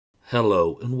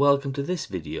Hello and welcome to this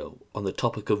video on the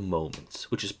topic of moments,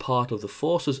 which is part of the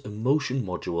Forces and Motion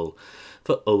module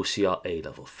for OCR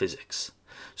A-Level Physics.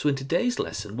 So in today's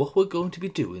lesson, what we're going to be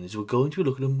doing is we're going to be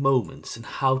looking at moments and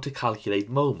how to calculate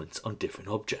moments on different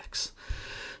objects.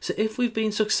 So if we've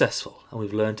been successful and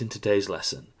we've learned in today's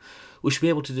lesson, we should be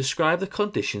able to describe the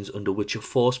conditions under which a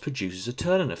force produces a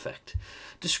turning effect,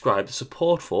 describe the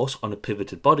support force on a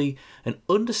pivoted body, and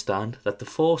understand that the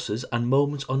forces and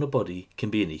moments on a body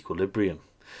can be in equilibrium.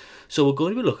 So we're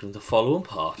going to be looking at the following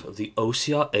part of the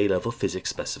OCR A-Level Physics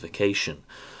specification: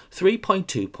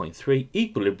 3.2.3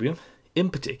 Equilibrium, in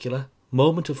particular,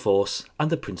 moment of force and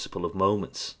the principle of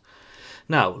moments.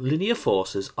 Now, linear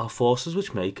forces are forces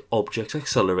which make objects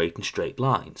accelerate in straight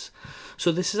lines. So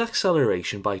this is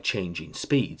acceleration by changing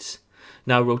speeds.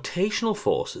 Now, rotational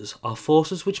forces are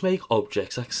forces which make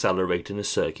objects accelerate in a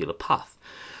circular path.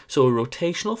 So a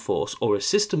rotational force or a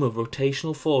system of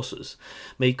rotational forces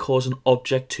may cause an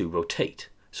object to rotate.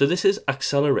 So this is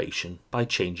acceleration by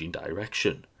changing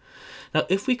direction. Now,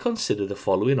 if we consider the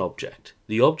following object,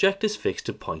 the object is fixed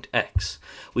at point X.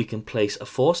 We can place a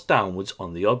force downwards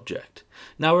on the object.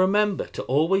 Now remember to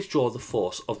always draw the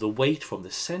force of the weight from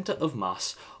the centre of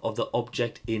mass of the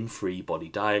object in free body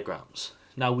diagrams.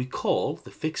 Now we call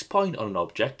the fixed point on an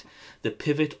object the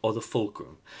pivot or the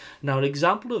fulcrum. Now an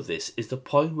example of this is the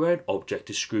point where an object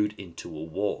is screwed into a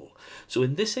wall. So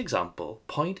in this example,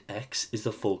 point X is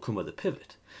the fulcrum of the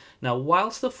pivot. Now,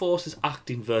 whilst the force is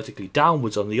acting vertically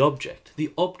downwards on the object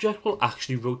will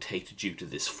actually rotate due to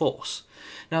this force.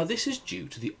 Now, this is due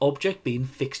to the object being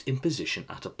fixed in position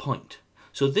at a point.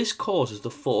 So this causes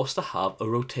the force to have a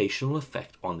rotational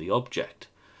effect on the object.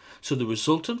 So the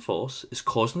resultant force is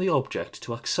causing the object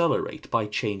to accelerate by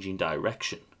changing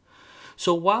direction.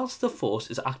 So whilst the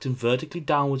force is acting vertically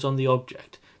downwards on the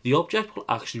object will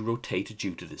actually rotate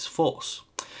due to this force.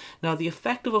 Now, the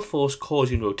effect of a force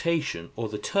causing rotation, or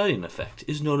the turning effect,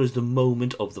 is known as the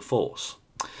moment of the force.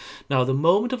 Now, the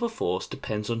moment of a force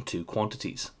depends on two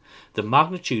quantities: the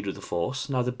magnitude of the force,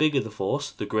 now the bigger the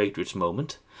force, the greater its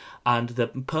moment, and the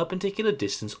perpendicular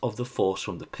distance of the force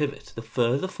from the pivot. The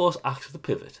further the force acts at the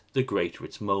pivot, the greater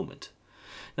its moment.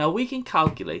 Now, we can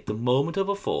calculate the moment of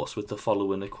a force with the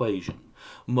following equation.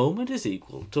 Moment is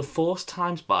equal to force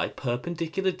times by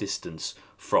perpendicular distance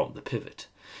from the pivot.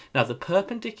 Now, the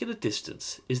perpendicular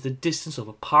distance is the distance of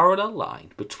a parallel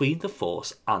line between the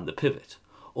force and the pivot.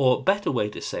 Or a better way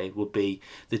to say it would be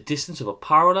the distance of a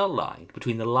parallel line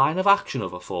between the line of action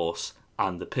of a force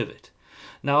and the pivot.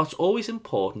 Now, it's always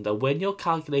important that when you're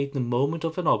calculating the moment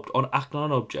of acting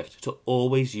on an object to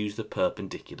always use the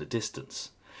perpendicular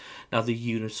distance. Now, the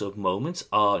units of moments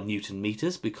are Newton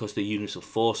meters because the units of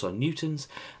force are newtons,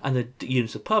 and the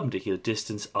units of perpendicular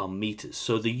distance are meters.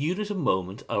 So the unit of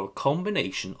moment are a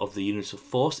combination of the units of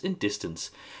force and distance,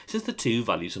 since the two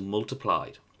values are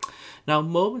multiplied. Now,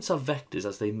 moments are vectors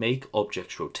as they make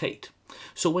objects rotate.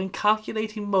 So when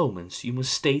calculating moments, you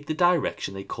must state the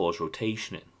direction they cause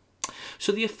rotation in.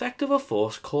 So the effect of a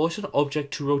force causing an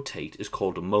object to rotate is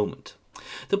called a moment.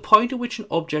 The point at which an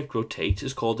object rotates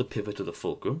is called the pivot or the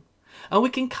fulcrum. And we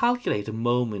can calculate a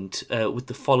moment with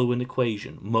the following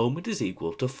equation. Moment is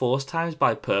equal to force times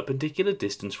by perpendicular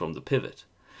distance from the pivot.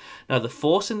 Now, the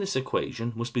force in this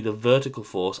equation must be the vertical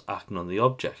force acting on the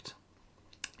object.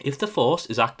 If the force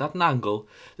is acting at an angle,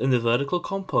 then the vertical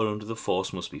component of the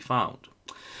force must be found.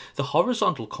 The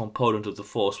horizontal component of the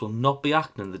force will not be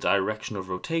acting in the direction of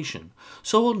rotation,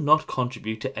 so will not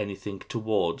contribute to anything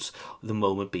towards the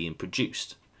moment being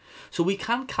produced. So we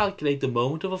can calculate the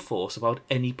moment of a force about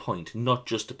any point, not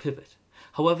just a pivot.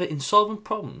 However, in solving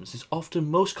problems, it's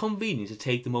often most convenient to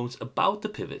take the moments about the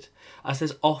pivot, as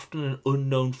there's often an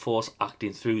unknown force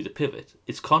acting through the pivot,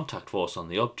 its contact force on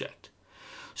the object.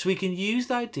 So we can use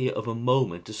the idea of a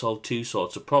moment to solve two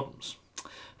sorts of problems.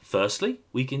 Firstly,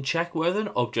 we can check whether an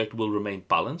object will remain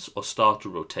balanced or start to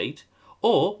rotate,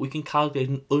 or we can calculate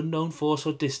an unknown force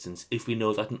or distance if we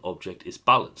know that an object is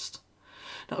balanced.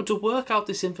 Now, to work out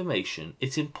this information,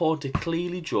 it's important to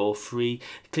clearly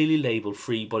label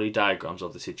free body diagrams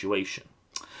of the situation.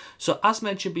 So as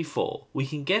mentioned before, we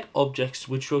can get objects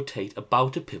which rotate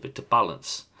about a pivot to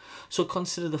balance. So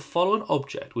consider the following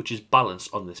object which is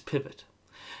balanced on this pivot.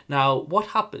 Now, what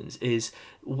happens is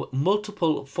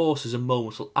multiple forces and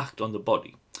moments will act on the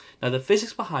body. Now, the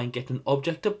physics behind getting an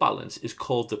object to balance is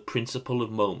called the principle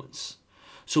of moments.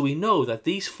 So we know that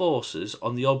these forces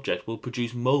on the object will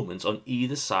produce moments on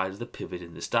either side of the pivot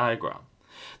in this diagram.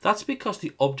 That's because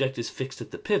the object is fixed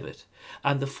at the pivot,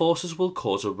 and the forces will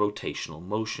cause a rotational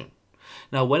motion.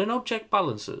 Now, when an object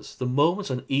balances, the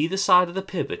moments on either side of the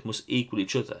pivot must equal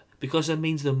each other, because that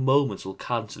means the moments will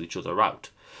cancel each other out.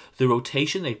 The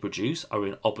rotation they produce are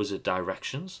in opposite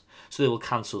directions, so they will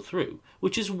cancel through,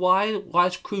 which is why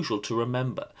it's crucial to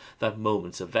remember that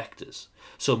moments are vectors.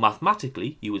 So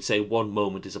mathematically, you would say one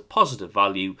moment is a positive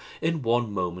value and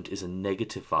one moment is a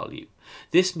negative value.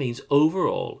 This means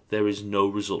overall there is no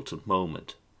resultant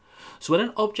moment. So when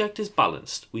an object is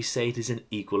balanced, we say it is in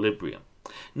equilibrium.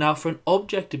 Now, for an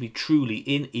object to be truly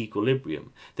in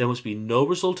equilibrium, there must be no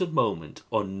resultant moment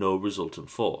or no resultant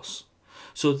force.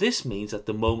 So this means that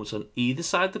the moments on either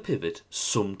side of the pivot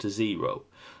sum to zero.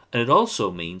 And it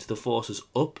also means the forces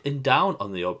up and down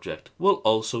on the object will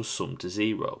also sum to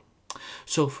zero.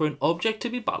 So for an object to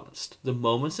be balanced, the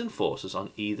moments and forces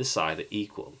on either side are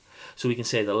equal. So we can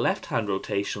say the left-hand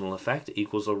rotational effect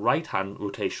equals the right-hand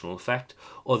rotational effect,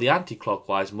 or the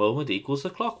anti-clockwise moment equals the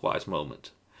clockwise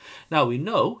moment. Now we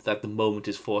know that the moment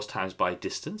is force times by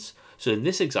distance, so in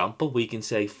this example we can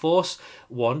say force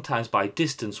 1 times by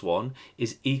distance 1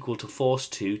 is equal to force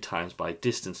 2 times by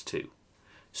distance 2.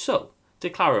 So, to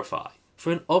clarify,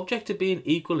 for an object to be in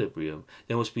equilibrium,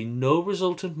 there must be no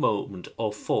resultant moment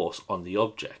or force on the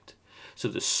object. So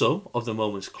the sum of the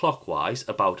moments clockwise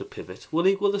about a pivot will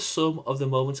equal the sum of the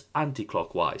moments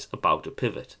anti-clockwise about a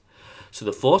pivot. So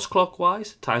the force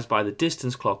clockwise times by the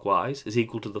distance clockwise is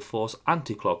equal to the force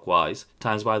anti-clockwise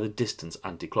times by the distance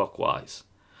anti-clockwise.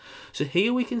 So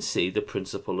here we can see the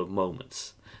principle of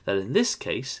moments, that in this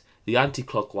case the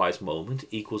anti-clockwise moment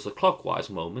equals the clockwise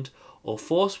moment, or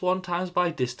force 1 times by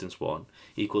distance 1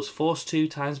 equals force 2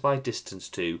 times by distance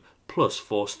 2 plus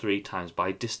force 3 times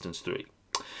by distance 3.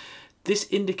 This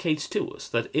indicates to us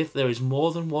that if there is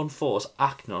more than one force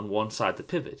acting on one side of the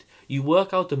pivot, you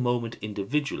work out the moment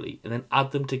individually and then add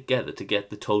them together to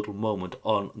get the total moment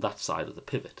on that side of the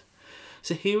pivot.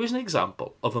 So here is an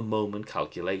example of a moment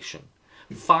calculation.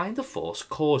 Find the force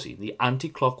causing the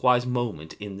anti-clockwise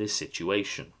moment in this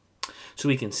situation. So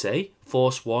we can say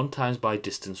force 1 times by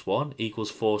distance 1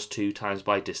 equals force 2 times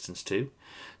by distance 2.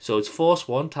 So it's force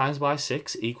 1 times by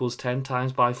 6 equals 10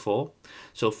 times by 4.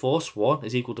 So force 1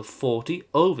 is equal to 40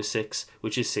 over 6,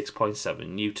 which is 6.7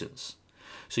 newtons.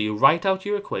 So you write out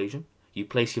your equation, you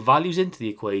place your values into the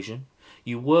equation,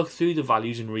 you work through the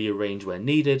values and rearrange where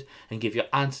needed, and give your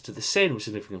answer to the same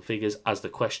significant figures as the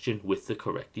question with the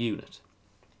correct unit.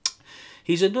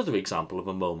 Here's another example of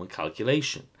a moment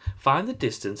calculation. Find the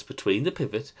distance between the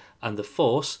pivot and the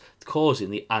force causing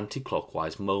the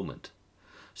anti-clockwise moment.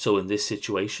 So in this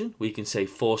situation, we can say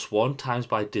force 1 times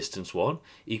by distance 1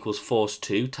 equals force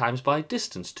 2 times by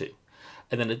distance 2.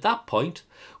 And then at that point,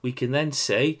 we can then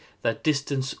say that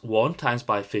distance 1 times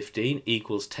by 15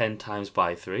 equals 10 times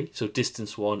by 3. So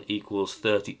distance 1 equals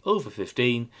 30 over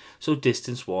 15. So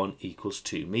distance 1 equals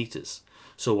 2 meters.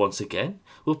 So once again,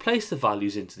 we'll place the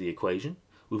values into the equation.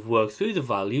 We've worked through the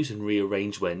values and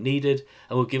rearranged where needed,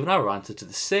 and we've given our answer to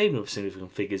the same number of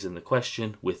significant figures in the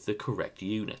question with the correct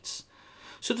units.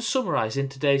 So to summarise in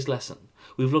today's lesson,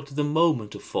 we've looked at the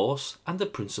moment of force and the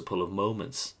principle of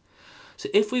moments. So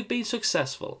if we've been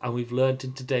successful and we've learned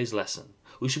in today's lesson,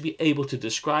 we should be able to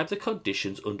describe the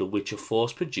conditions under which a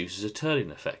force produces a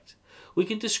turning effect. We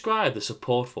can describe the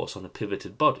support force on a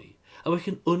pivoted body, and we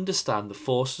can understand the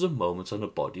forces and moments on a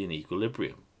body in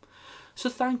equilibrium. So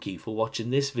thank you for watching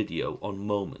this video on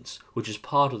moments, which is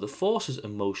part of the Forces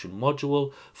and Motion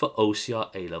module for OCR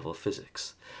A-Level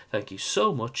Physics. Thank you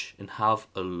so much and have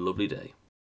a lovely day.